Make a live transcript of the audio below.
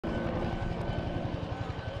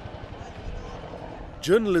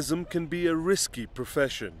Journalism can be a risky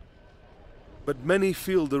profession, but many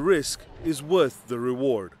feel the risk is worth the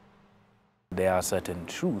reward. There are certain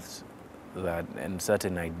truths and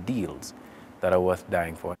certain ideals that are worth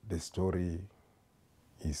dying for. The story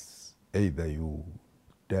is either you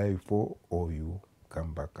die for or you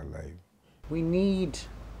come back alive. We need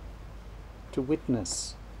to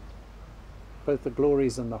witness both the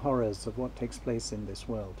glories and the horrors of what takes place in this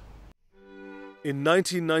world. In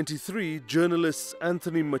 1993, journalists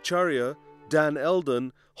Anthony Macharia, Dan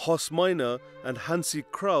Eldon, Hos Maina and Hansi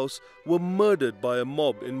Kraus were murdered by a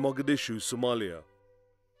mob in Mogadishu, Somalia.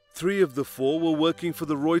 3 of the 4 were working for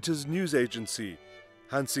the Reuters news agency,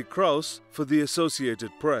 Hansi Kraus for the Associated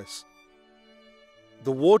Press.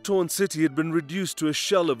 The war-torn city had been reduced to a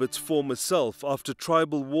shell of its former self after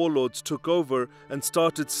tribal warlords took over and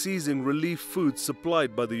started seizing relief food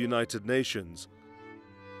supplied by the United Nations.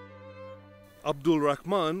 Abdul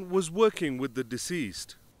Rahman was working with the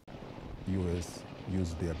deceased. US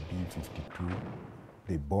used their B-52.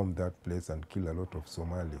 They bombed that place and killed a lot of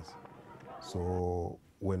Somalis. So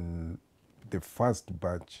when the first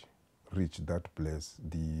batch reached that place,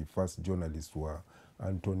 the first journalists were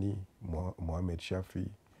Anthony, Mohamed Shafi,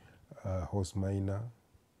 Hos Maina,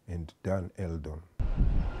 and Dan Eldon.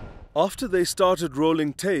 After they started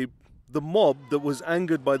rolling tape, the mob that was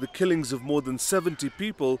angered by the killings of more than 70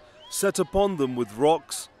 people set upon them with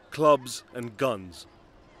rocks, clubs and guns.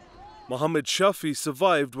 Mohamed Shafi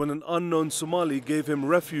survived when an unknown Somali gave him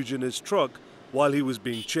refuge in his truck while he was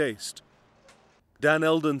being chased. Dan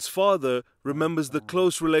Eldon's father remembers the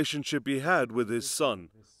close relationship he had with his son.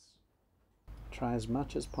 Try as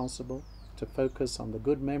much as possible to focus on the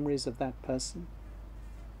good memories of that person,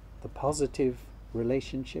 the positive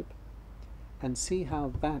relationship, and see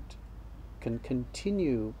how that can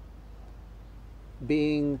continue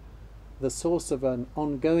being the source of an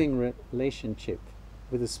ongoing relationship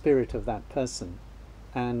with the spirit of that person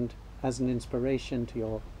and as an inspiration to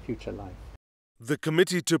your future life. The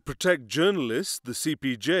Committee to Protect Journalists, the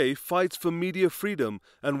CPJ, fights for media freedom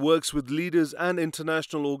and works with leaders and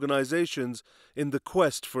international organizations in the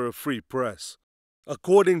quest for a free press.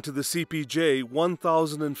 According to the CPJ,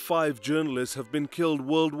 1,005 journalists have been killed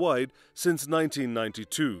worldwide since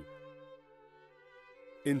 1992.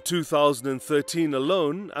 In 2013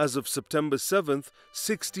 alone, as of September 7th,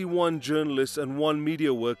 61 journalists and 1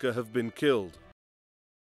 media worker have been killed.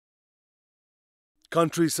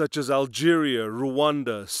 Countries such as Algeria,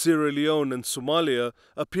 Rwanda, Sierra Leone and Somalia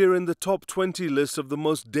appear in the top 20 list of the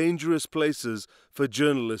most dangerous places for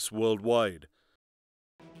journalists worldwide.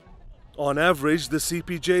 On average, the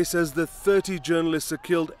CPJ says that 30 journalists are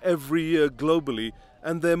killed every year globally,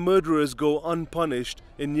 and their murderers go unpunished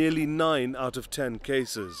in nearly 9 out of 10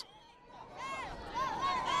 cases.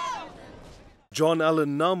 John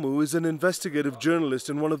Allen Namu is an investigative journalist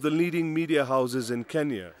in one of the leading media houses in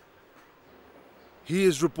Kenya. He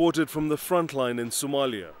is reported from the front line in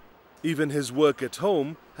Somalia. Even his work at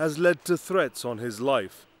home has led to threats on his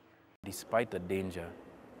life. Despite the danger,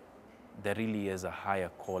 there really is a higher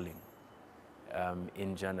calling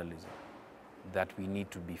in journalism that we need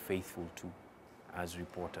to be faithful to as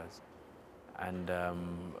reporters. And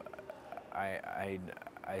I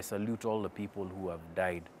salute all the people who have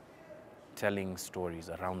died telling stories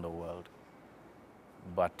around the world.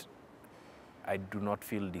 But I do not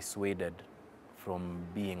feel dissuaded from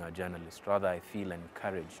being a journalist. Rather, I feel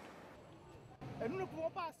encouraged.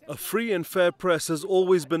 A free and fair press has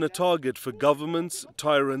always been a target for governments,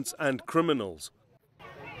 tyrants and criminals.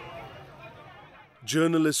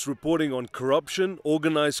 Journalists reporting on corruption,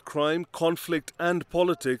 organized crime, conflict and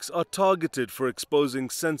politics are targeted for exposing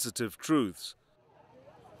sensitive truths.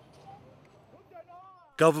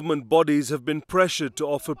 Government bodies have been pressured to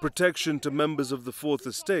offer protection to members of the Fourth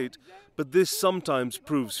Estate, but this sometimes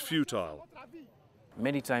proves futile.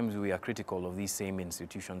 Many times we are critical of these same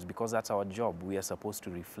institutions because that's our job. We are supposed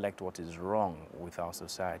to reflect what is wrong with our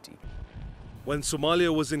society. When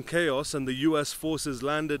Somalia was in chaos and the US forces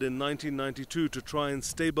landed in 1992 to try and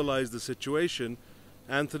stabilize the situation,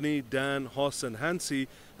 Anthony, Dan, Hos and Hansi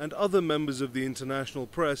and other members of the international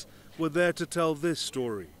press were there to tell this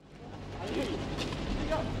story.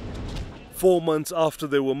 4 months after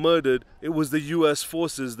they were murdered, it was the US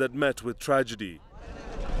forces that met with tragedy.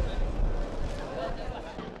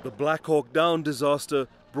 The Black Hawk Down disaster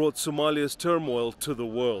brought Somalia's turmoil to the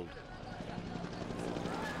world.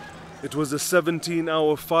 It was a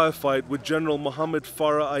 17-hour firefight with General Mohammed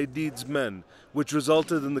Farah Aidid's men, which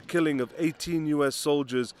resulted in the killing of 18 US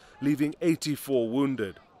soldiers, leaving 84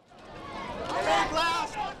 wounded.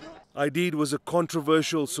 Aidid was a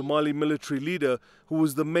controversial Somali military leader who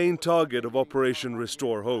was the main target of Operation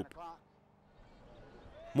Restore Hope.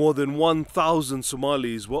 More than 1,000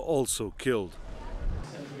 Somalis were also killed.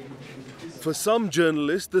 For some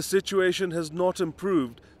journalists, the situation has not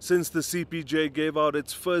improved since the CPJ gave out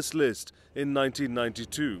its first list in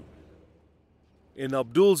 1992. In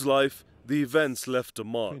Abdul's life, the events left a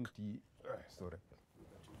mark.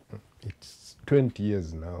 It's 20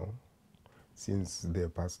 years now since they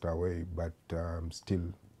passed away, but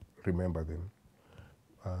still remember them.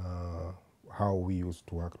 How we used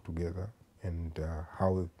to work together and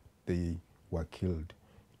how they were killed.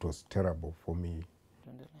 It was terrible for me.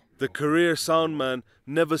 The career soundman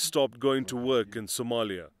never stopped going to work in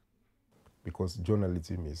Somalia. Because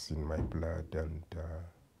journalism is in my blood, and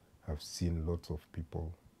I've seen lots of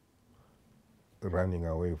people running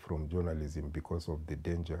away from journalism because of the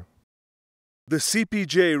danger. The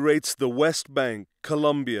CPJ rates the West Bank,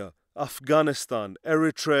 Colombia, Afghanistan,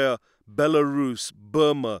 Eritrea, Belarus,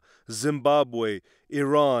 Burma, Zimbabwe,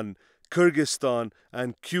 Iran, Kyrgyzstan,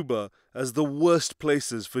 and Cuba as the worst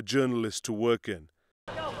places for journalists to work in.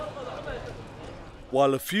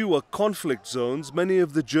 While a few are conflict zones, many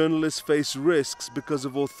of the journalists face risks because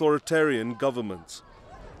of authoritarian governments.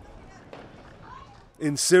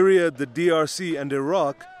 In Syria, the DRC, and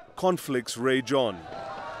Iraq, conflicts rage on.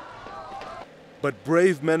 But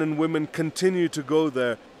brave men and women continue to go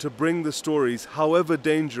there to bring the stories, however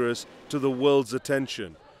dangerous, to the world's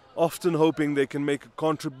attention, often hoping they can make a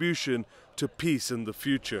contribution to peace in the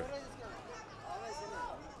future.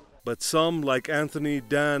 But some, like Anthony,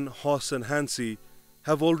 Dan, Hoss, and Hansi,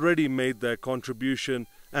 have already made their contribution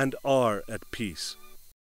and are at peace.